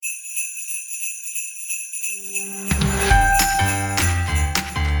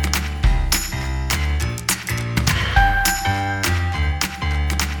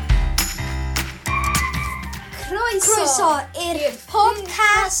Croeso i'r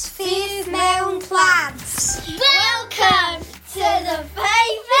podcast Ffydd Mewn Plant. Welcome to the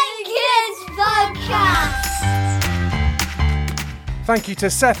Favourite Kids Podcast. Thank you to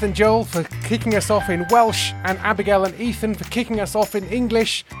Seth and Joel for kicking us off in Welsh, and Abigail and Ethan for kicking us off in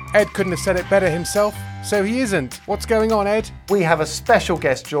English. Ed couldn't have said it better himself, so he isn't. What's going on, Ed? We have a special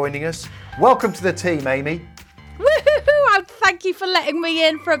guest joining us. Welcome to the team, Amy. Woohoo! And thank you for letting me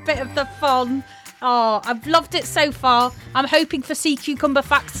in for a bit of the fun. Oh, I've loved it so far. I'm hoping for sea cucumber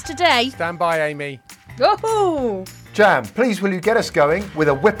facts today. Stand by, Amy. Woohoo! Jam, please will you get us going with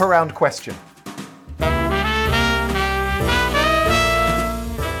a whip around question?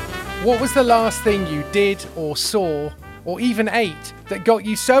 What was the last thing you did or saw or even ate that got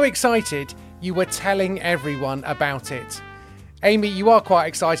you so excited you were telling everyone about it? Amy, you are quite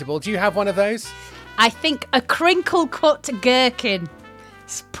excitable. Do you have one of those? I think a crinkle cut gherkin.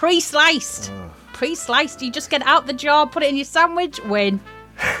 It's pre-sliced. Pre-sliced. You just get it out the jar, put it in your sandwich, win.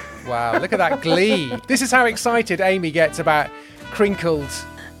 Wow, look at that glee. This is how excited Amy gets about crinkled,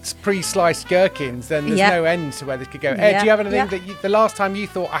 pre-sliced gherkins. Then there's no end to where this could go. Ed, do you have anything that the last time you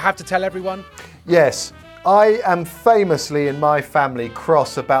thought, I have to tell everyone? Yes, I am famously in my family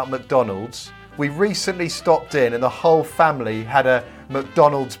cross about McDonald's. We recently stopped in and the whole family had a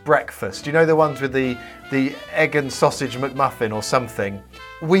McDonald's breakfast. You know, the ones with the egg and sausage McMuffin or something.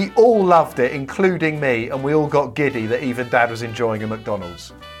 We all loved it, including me, and we all got giddy that even Dad was enjoying a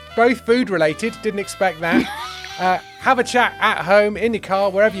McDonald's. Both food related, didn't expect that. Have a chat at home, in your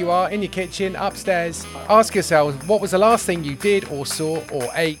car, wherever you are, in your kitchen, upstairs. Ask yourselves, what was the last thing you did or saw or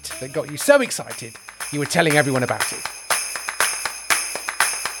ate that got you so excited you were telling everyone about it?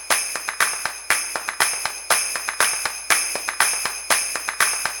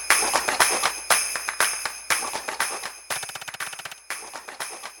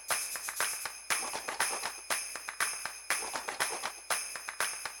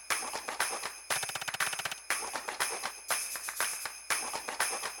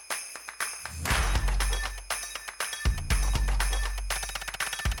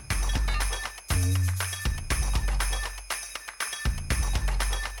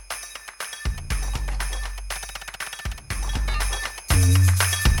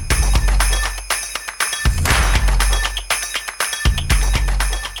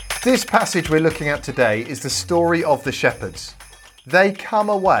 This passage we're looking at today is the story of the shepherds. They come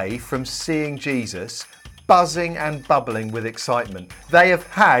away from seeing Jesus buzzing and bubbling with excitement. They have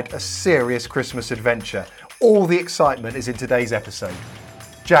had a serious Christmas adventure. All the excitement is in today's episode.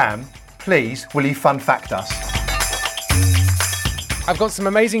 Jam, please, will you fun fact us? I've got some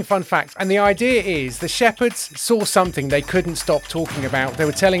amazing fun facts, and the idea is the shepherds saw something they couldn't stop talking about. They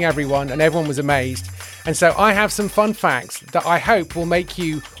were telling everyone, and everyone was amazed. And so I have some fun facts that I hope will make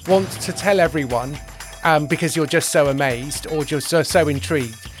you want to tell everyone because you're just so amazed or just so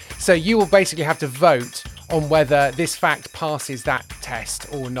intrigued. So you will basically have to vote on whether this fact passes that test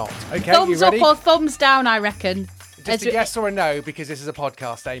or not. Okay, Thumbs you ready? up or thumbs down, I reckon. Just a yes or a no, because this is a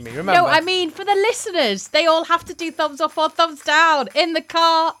podcast, Amy. Remember? No, I mean, for the listeners, they all have to do thumbs up or thumbs down. In the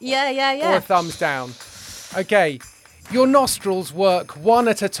car, yeah. Or a thumbs down. Okay, your nostrils work one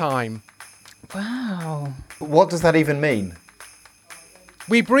at a time. Wow. What does that even mean?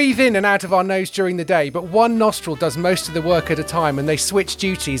 We breathe in and out of our nose during the day, but one nostril does most of the work at a time, and they switch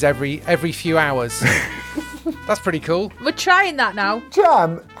duties every few hours. That's pretty cool. We're trying that now.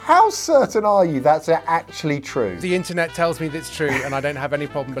 Jam, how certain are you that's actually true? The internet tells me that's true, and I don't have any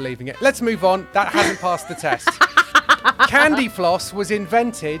problem believing it. Let's move on. That hasn't passed the test. Candy floss was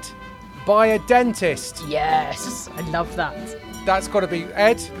invented by a dentist. Yes, I love that. That's got to be...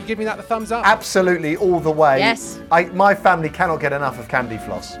 Ed, you give me that the thumbs up? Absolutely, all the way. Yes. My family cannot get enough of candy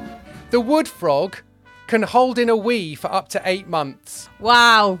floss. The wood frog can hold in a wee for up to 8 months.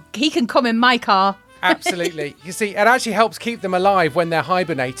 Wow, he can come in my car. Absolutely. You see, it actually helps keep them alive when they're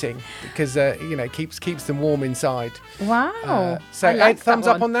hibernating because, keeps them warm inside. Wow. So, I like Ed, thumbs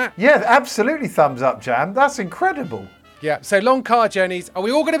that up one. on that? Yeah, absolutely thumbs up, Jam. That's incredible. Yeah, so long car journeys. Are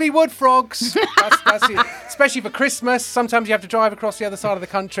we all going to be wood frogs? That's it. Especially for Christmas. Sometimes you have to drive across the other side of the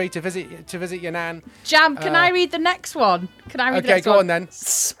country to visit your nan. Jam, can I read the next one? Can I read the next one? Okay, go on then.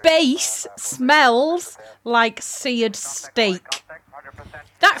 Space smells like seared steak.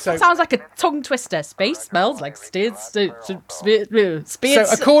 That sounds like a tongue twister. Space smells like steak. So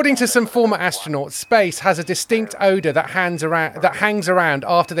according to some former astronauts, space has a distinct odour that hangs around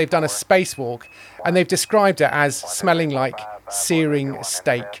after they've done a spacewalk, and they've described it as smelling like searing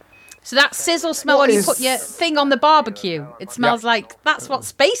steak. So that sizzle smell What when you is- put your thing on the barbecue. It smells like, that's what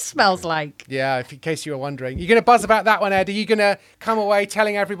space smells like. Yeah, in case you were wondering. You're going to buzz about that one, Ed? Are you going to come away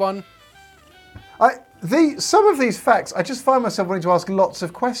telling everyone? Some of these facts, I just find myself wanting to ask lots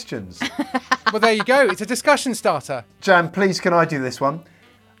of questions. Well, there you go. It's a discussion starter. Jan, please, can I do this one?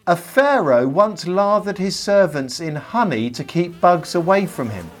 A pharaoh once lathered his servants in honey to keep bugs away from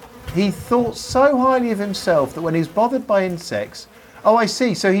him. He thought so highly of himself that when he was bothered by insects... Oh, I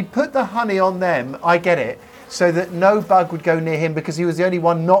see. So he put the honey on them, I get it, so that no bug would go near him because he was the only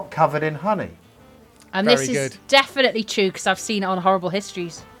one not covered in honey. And Very this is good. definitely true because I've seen it on Horrible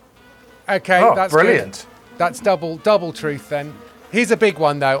Histories. Okay, Oh, that's brilliant. Good. That's double truth then. Here's a big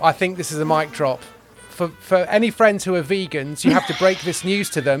one though. I think this is a mic drop. For any friends who are vegans, you have to break this news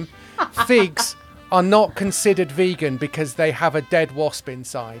to them. Figs are not considered vegan because they have a dead wasp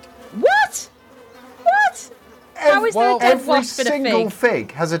inside. What? What? How is there a dead every wasp in a single fig?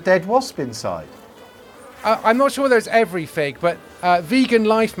 fig has a dead wasp inside. I'm not sure whether it's every fig, but Vegan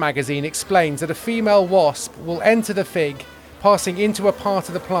Life magazine explains that a female wasp will enter the fig, passing into a part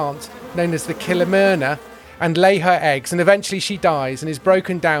of the plant known as the Killermyrna, and lay her eggs, and eventually she dies and is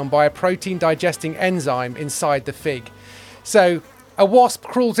broken down by a protein-digesting enzyme inside the fig. So a wasp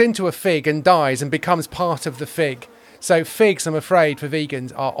crawls into a fig and dies and becomes part of the fig. So figs, I'm afraid, for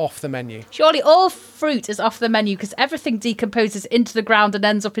vegans are off the menu. Surely all fruit is off the menu because everything decomposes into the ground and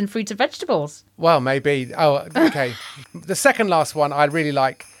ends up in fruit and vegetables. Well, maybe. Oh, okay. The second last one I really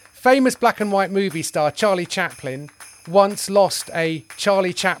like. Famous black and white movie star Charlie Chaplin once lost a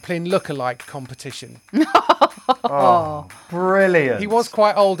Charlie Chaplin lookalike competition. Brilliant. He was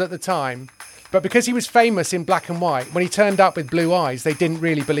quite old at the time, but because he was famous in black and white, when he turned up with blue eyes, they didn't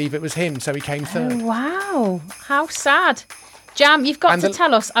really believe it was him, so he came third. Wow, how sad. Jam, you've got And to the-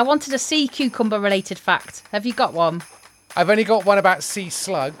 tell us. I wanted a sea cucumber related fact. Have you got one? I've only got one about sea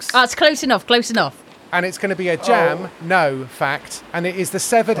slugs, That's close enough, close enough. and it's going to be a Jam no fact, and it is the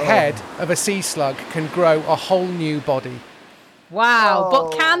severed head of a sea slug can grow a whole new body. Wow,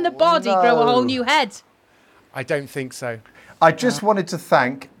 but can the body grow a whole new head? I don't think so. I just wanted to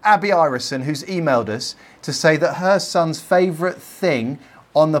thank Abby Irison, who's emailed us to say that her son's favourite thing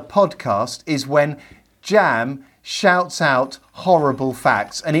on the podcast is when Jam shouts out horrible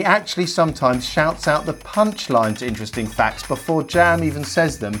facts. And he actually sometimes shouts out the punchline to interesting facts before Jam even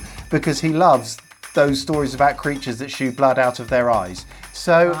says them, because he loves those stories about creatures that shoot blood out of their eyes.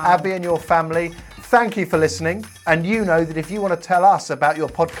 So, Abby and your family, thank you for listening. And you know that if you want to tell us about your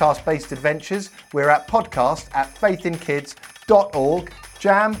podcast-based adventures, we're at podcast@faithinkids.org.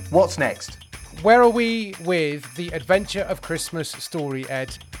 Jam, what's next? Where are we with the Adventure of Christmas story,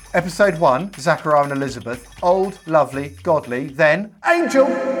 Ed? Episode 1, Zachariah and Elizabeth. Old, lovely, godly. Then, angel.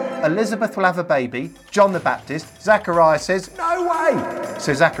 Elizabeth will have a baby. John the Baptist. Zachariah says, no way.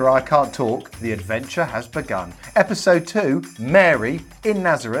 So Zachariah can't talk. The adventure has begun. Episode 2, Mary in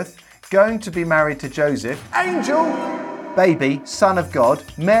Nazareth. Going to be married to Joseph. Angel. Baby, son of God.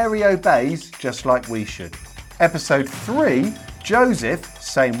 Mary obeys just like we should. Episode 3, Joseph,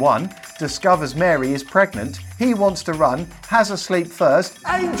 same one, discovers Mary is pregnant. He wants to run, has a sleep first.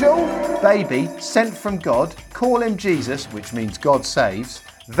 Angel! Baby, sent from God. Call him Jesus, which means God saves.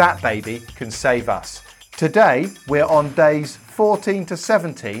 That baby can save us. Today, we're on days 14 to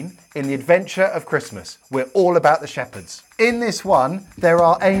 17 in the Adventure of Christmas. We're all about the shepherds. In this one, there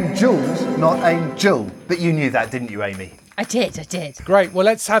are angels, not angel. But you knew that, didn't you, Amy? I did. Great. Well,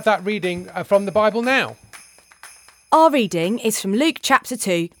 let's have that reading from the Bible now. Our reading is from Luke chapter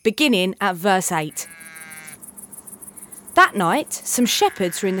 2, beginning at verse 8. That night, some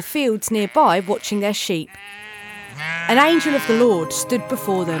shepherds were in the fields nearby watching their sheep. An angel of the Lord stood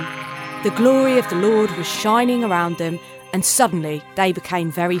before them. The glory of the Lord was shining around them, and suddenly they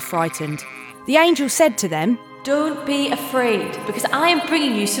became very frightened. The angel said to them, Don't be afraid, because I am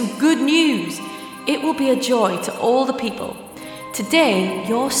bringing you some good news. It will be a joy to all the people. Today,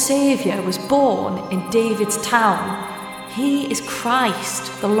 your Saviour was born in David's town. He is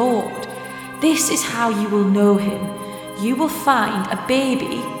Christ, the Lord. This is how you will know him. You will find a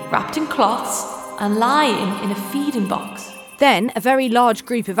baby wrapped in cloths and lying in a feeding box. Then a very large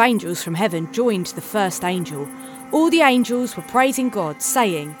group of angels from heaven joined the first angel. All the angels were praising God,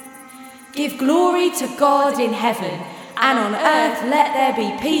 saying, Give glory to God in heaven, and on earth let there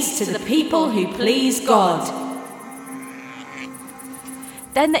be peace to the people who please God.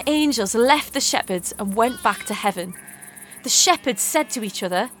 Then the angels left the shepherds and went back to heaven. The shepherds said to each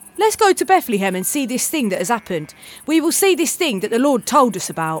other, Let's go to Bethlehem and see this thing that has happened. We will see this thing that the Lord told us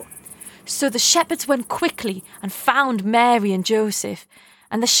about. So the shepherds went quickly and found Mary and Joseph,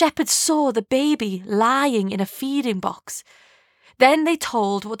 and the shepherds saw the baby lying in a feeding box. Then they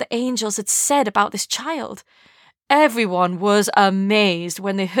told what the angels had said about this child. Everyone was amazed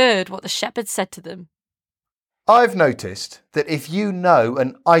when they heard what the shepherds said to them. I've noticed that if you know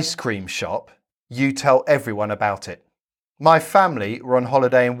an ice cream shop, you tell everyone about it. My family were on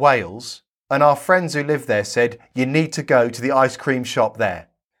holiday in Wales, and our friends who live there said you need to go to the ice cream shop there.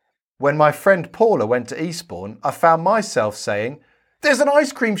 When my friend Paula went to Eastbourne, I found myself saying, "There's an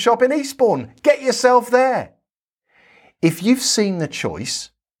ice cream shop in Eastbourne, get yourself there." If you've seen the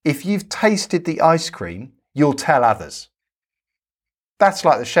choice, if you've tasted the ice cream, you'll tell others. That's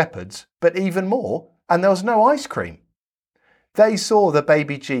like the shepherds, but even more, and there was no ice cream. They saw the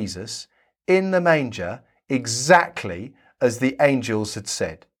baby Jesus in the manger exactly as the angels had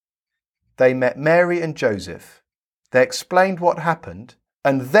said. They met Mary and Joseph. They explained what happened,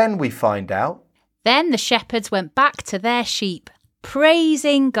 and then we find out. Then the shepherds went back to their sheep,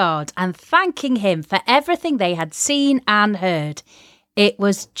 praising God and thanking him for everything they had seen and heard. It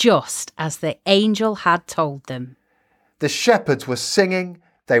was just as the angel had told them. The shepherds were singing,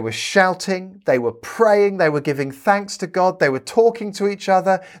 they were shouting, they were praying, they were giving thanks to God, they were talking to each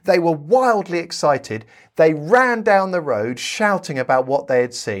other, they were wildly excited. They ran down the road shouting about what they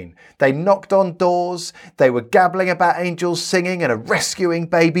had seen. They knocked on doors, they were gabbling about angels singing and a rescuing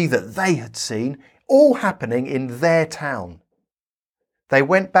baby that they had seen, all happening in their town. They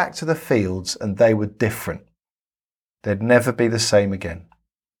went back to the fields and they were different. They'd never be the same again.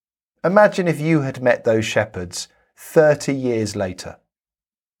 Imagine if you had met those shepherds 30 years later.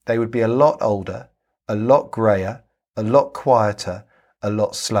 They would be a lot older, a lot greyer, a lot quieter, a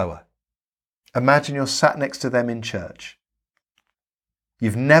lot slower. Imagine you're sat next to them in church.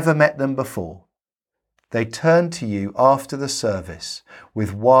 You've never met them before. They turn to you after the service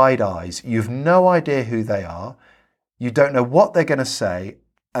with wide eyes. You've no idea who they are. You don't know what they're going to say,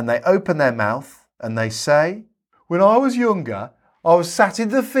 and they open their mouth and they say, "When I was younger, I was sat in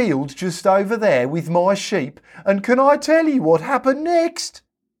the field just over there with my sheep, and can I tell you what happened next?"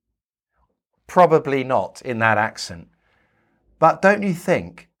 Probably not in that accent. But don't you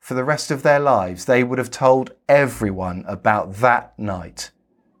think, for the rest of their lives, they would have told everyone about that night,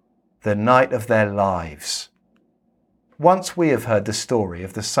 the night of their lives? Once we have heard the story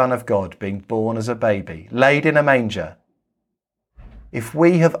of the Son of God being born as a baby, laid in a manger, if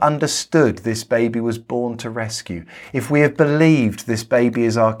we have understood this baby was born to rescue, if we have believed this baby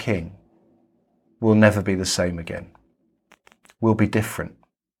is our King, we'll never be the same again. We'll be different.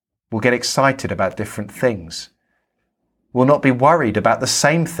 We'll get excited about different things. We'll not be worried about the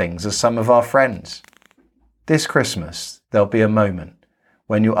same things as some of our friends. This Christmas, there'll be a moment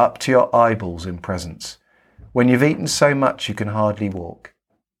when you're up to your eyeballs in presents, when you've eaten so much you can hardly walk.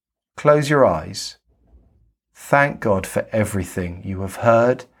 Close your eyes. Thank God for everything you have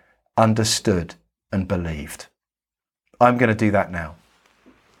heard, understood, and believed. I'm going to do that now.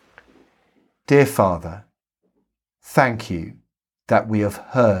 Dear Father, thank you that we have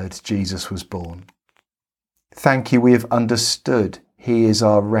heard Jesus was born. Thank you we have understood he is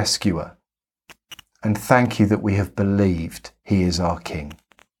our rescuer. And thank you that we have believed he is our King.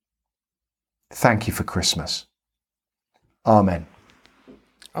 Thank you for Christmas. Amen.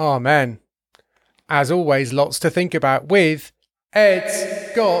 Amen. As always, lots to think about with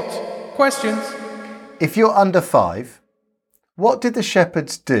Ed's Got Questions. If you're under 5, what did the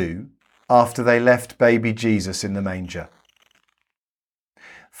shepherds do after they left baby Jesus in the manger?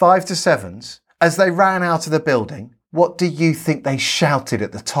 5 to 7s, as they ran out of the building, what do you think they shouted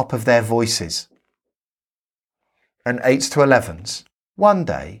at the top of their voices? And 8s to 11s, one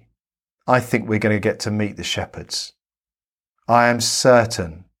day, I think we're going to get to meet the shepherds. I am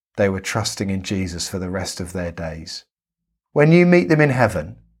certain they were trusting in Jesus for the rest of their days. When you meet them in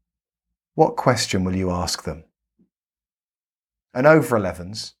heaven, what question will you ask them? And over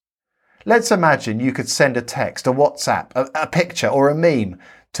 11s, let's imagine you could send a text, a WhatsApp, a picture or a meme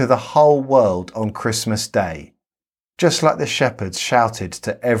to the whole world on Christmas Day, just like the shepherds shouted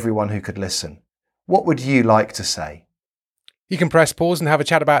to everyone who could listen. What would you like to say? You can press pause and have a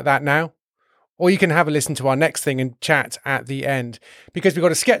chat about that now. Or you can have a listen to our next thing and chat at the end, because we've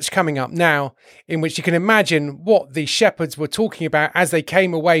got a sketch coming up now in which you can imagine what the shepherds were talking about as they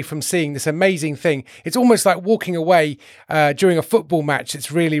came away from seeing this amazing thing. It's almost like walking away during a football match.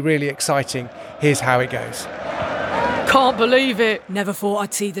 It's really, really exciting. Here's how it goes. Can't believe it. Never thought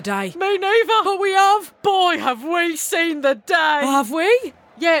I'd see the day. Me neither. But we have. Boy, have we seen the day. Have we?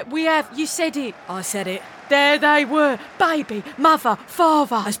 Yeah, we have. You said it. I said it. There they were. Baby, mother,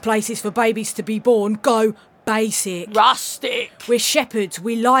 father. As places for babies to be born go, basic. Rustic. We're shepherds,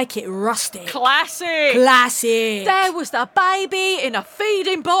 we like it rustic. Classic. Classic. There was the baby in a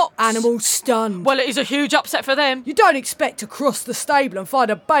feeding box. Animals stunned. Well, it is a huge upset for them. You don't expect to cross the stable and find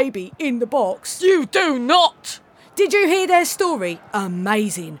a baby in the box. You do not. Did you hear their story?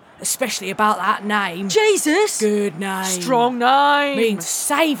 Amazing. Especially about that name. Jesus. Good name. Strong name. Means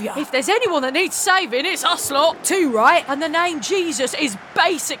saviour. If there's anyone that needs saving, it's us lot. Two, right? And the name Jesus is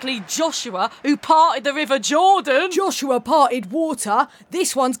basically Joshua, who parted the River Jordan. Joshua parted water.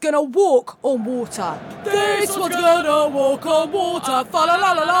 This one's gonna walk on water. This one's gonna walk on water. Fa la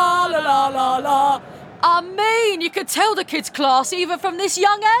la la la la la la. I mean, you could tell the kid's class even from this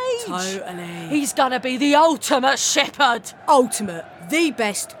young age. Totally. He's gonna be the ultimate shepherd. Ultimate. The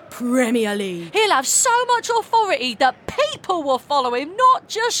best Premier League. He'll have so much authority that people will follow him, not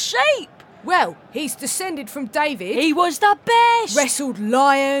just sheep. Well, he's descended from David. He was the best. Wrestled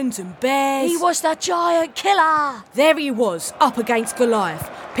lions and bears. He was the giant killer. There he was, up against Goliath.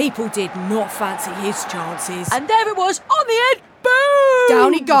 People did not fancy his chances. And there it was, on the head, boom!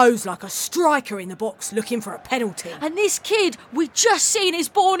 Down he goes like a striker in the box looking for a penalty. And this kid we just seen is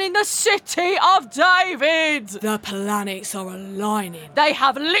born in the city of David. The planets are aligning. They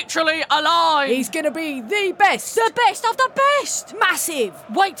have literally aligned. He's going to be the best. The best of the best. Massive.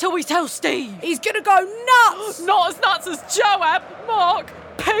 Wait till we tell Steve. He's going to go nuts. Not as nuts as Joab, Mark,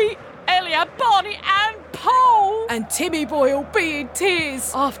 Pete, Eliab, Barney and Paul. And Timmy Boy will be in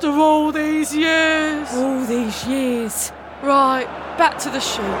tears. After all these years. All these years. Right, back to the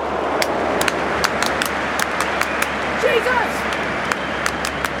sheep. Jesus!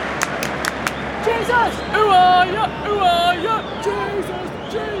 Jesus! Who are ya? Who are ya? Jesus!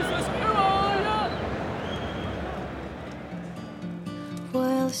 Jesus! Who are ya?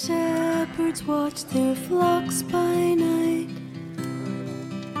 While shepherds watch their flocks by night,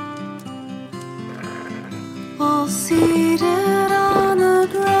 all seated on the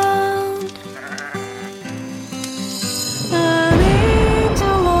ground, an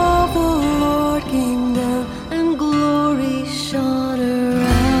angel of the Lord came down and glory shone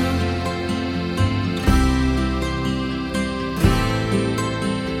around.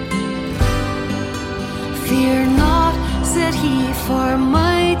 Fear not, said he, for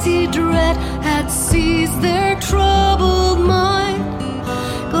mighty dread had seized their troubled mind.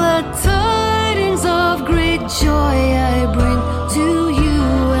 Glad tidings of great joy I bring to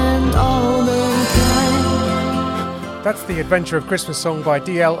you and all mankind. That's the Adventure of Christmas song by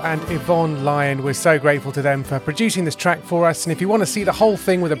DL and Yvonne Lyon. We're so grateful to them for producing this track for us. And if you want to see the whole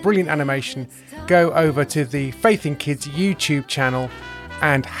thing with a brilliant animation, go over to the Faith in Kids YouTube channel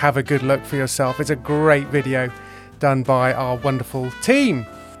and have a good look for yourself. It's a great video done by our wonderful team.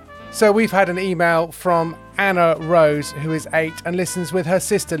 So we've had an email from Anna Rose, who is 8 and listens with her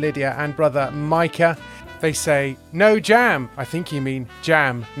sister Lydia and brother Micah. They say, no jam. I think you mean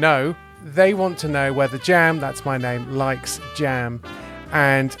jam. No. They want to know whether Jam, that's my name, likes jam.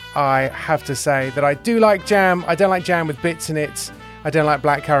 And I have to say that I do like jam. I don't like jam with bits in it. I don't like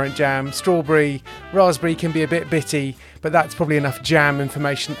blackcurrant jam. Strawberry, raspberry can be a bit bitty, but that's probably enough jam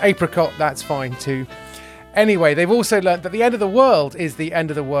information. Apricot, that's fine too. Anyway, they've also learnt that the end of the world is the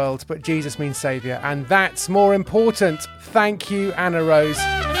end of the world, but Jesus means saviour, and that's more important. Thank you, Anna Rose.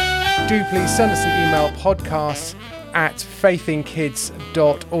 Do please send us an email,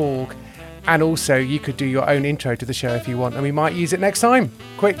 podcasts@faithinkids.org. And also, you could do your own intro to the show if you want, and we might use it next time.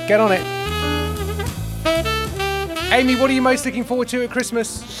 Quick, get on it. Amy, what are you most looking forward to at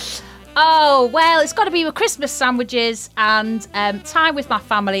Christmas? Oh, well, it's got to be with Christmas sandwiches and time with my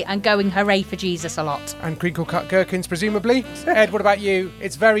family and going hooray for Jesus a lot. And crinkle cut gherkins, presumably. Ed, what about you?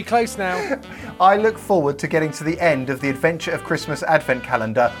 It's very close now. I look forward to getting to the end of the Adventure of Christmas Advent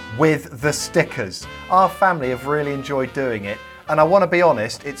Calendar with the stickers. Our family have really enjoyed doing it, and I want to be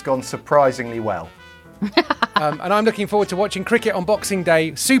honest, it's gone surprisingly well. And I'm looking forward to watching cricket on Boxing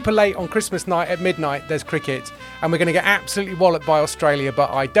Day. Super late on Christmas night at midnight, there's cricket. And we're going to get absolutely walloped by Australia, but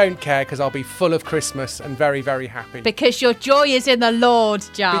I don't care because I'll be full of Christmas and very, very happy. Because your joy is in the Lord,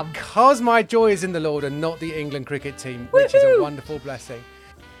 Jam. Because my joy is in the Lord and not the England cricket team, which is a wonderful blessing.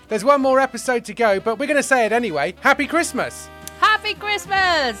 There's one more episode to go, but we're going to say it anyway. Happy Christmas! Happy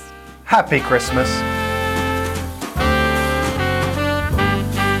Christmas! Happy Christmas!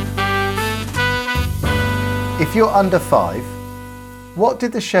 If you're under 5, what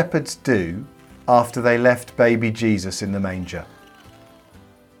did the shepherds do after they left baby Jesus in the manger?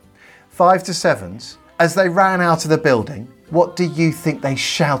 5 to 7s, as they ran out of the building, what do you think they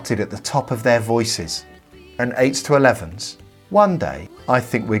shouted at the top of their voices? And 8s to 11s, one day I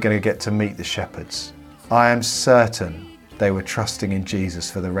think we're going to get to meet the shepherds. I am certain they were trusting in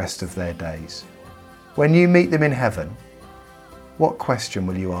Jesus for the rest of their days. When you meet them in heaven, what question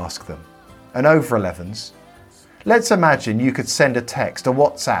will you ask them? And over 11s, let's imagine you could send a text, a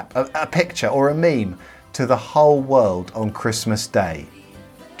WhatsApp, a picture or a meme to the whole world on Christmas Day,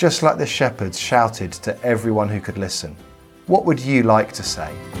 just like the shepherds shouted to everyone who could listen. What would you like to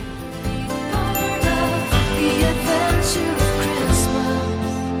say? The adventure